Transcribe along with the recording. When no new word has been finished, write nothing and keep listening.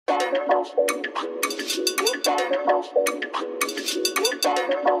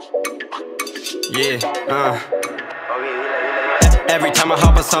Every time I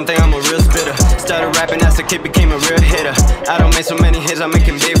hop on something, I'm a real spitter. Started rapping as a kid, became a real hitter. I don't make so many hits, I'm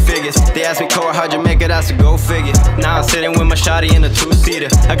making big figures. They ask me, Coa, how'd you make it? I said, go figure. Now I'm sitting with my shawty in a two-seater.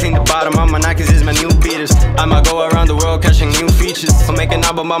 I clean the bottom of my Nikes, is my new beaters. I might go around the world catching new features. I'll make an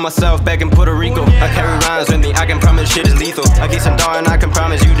album by myself back in Puerto Rico. I carry rhymes with me, I can promise shit is lethal. I keep some dough and I can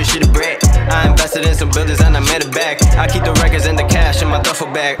promise you this shit is bread. I invested in some buildings and I made it back. I keep the records and the cash in my duffel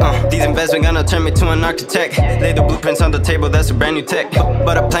bag. These investments gonna turn me to an architect. Lay the blueprints on the table, that's a brand new tech.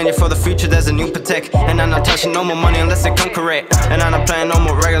 But I plan it for the future, there's a new protect. And I'm not touching no more money unless it come correct. And I'm not playing no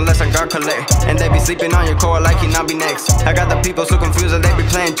more record unless I got collect. And they be sleeping on your core like he not be next. I got the people so confused that they be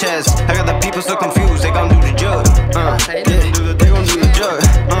playing chess. I got the people so confused, they gon' do the jug. Yeah, they gon' do the jug.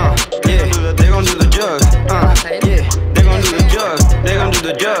 Yeah, they gon' do the jug. Yeah, they gon' do the jug. They gon' do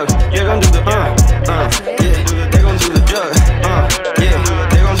the jug. You gon' do the yeah, they gon' do the jug. Yeah,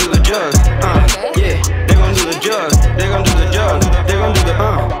 they gon' do the jug. Yeah, they gon' do the jug. They gon' do the jug. They gon' do the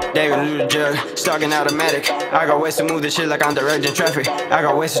they gon' do the jug. Starting automatic. I got ways to move this shit like I'm directing traffic. I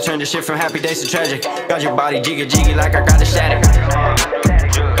got ways to turn this shit from happy days to tragic. Got your body jiggy jiggy like I got the static.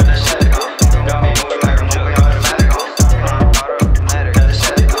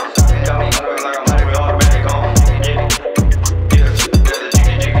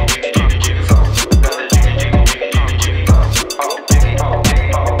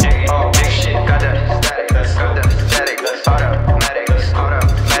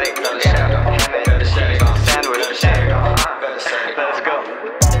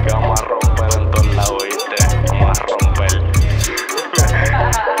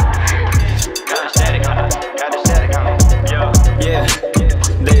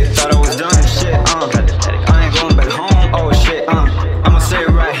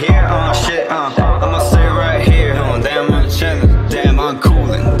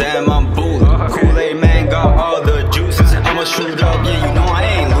 Shoot up, yeah, you know